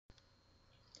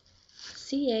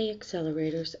CA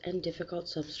accelerators and difficult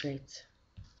substrates.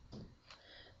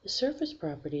 The surface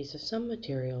properties of some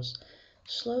materials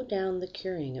slow down the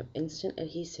curing of instant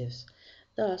adhesives.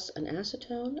 Thus, an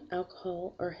acetone,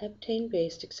 alcohol, or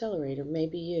heptane-based accelerator may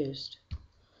be used.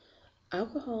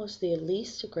 Alcohol is the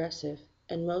least aggressive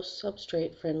and most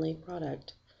substrate-friendly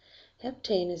product.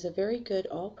 Heptane is a very good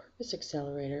all-purpose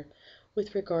accelerator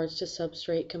with regards to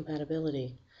substrate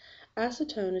compatibility.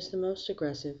 Acetone is the most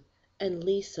aggressive and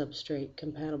least substrate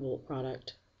compatible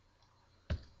product.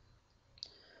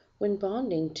 When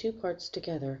bonding two parts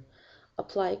together,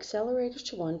 apply accelerators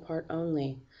to one part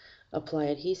only. Apply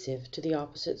adhesive to the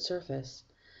opposite surface.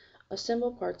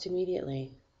 Assemble parts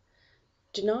immediately.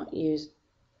 Do not use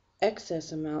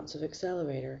excess amounts of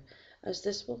accelerator, as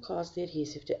this will cause the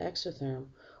adhesive to exotherm,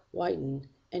 whiten,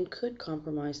 and could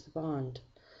compromise the bond.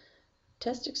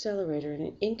 Test accelerator in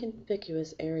an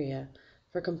inconspicuous area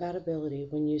for compatibility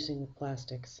when using with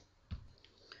plastics.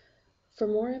 For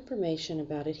more information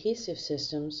about adhesive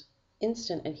systems,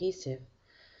 instant adhesive,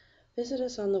 visit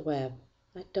us on the web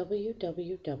at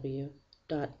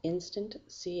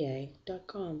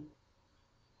www.instantca.com.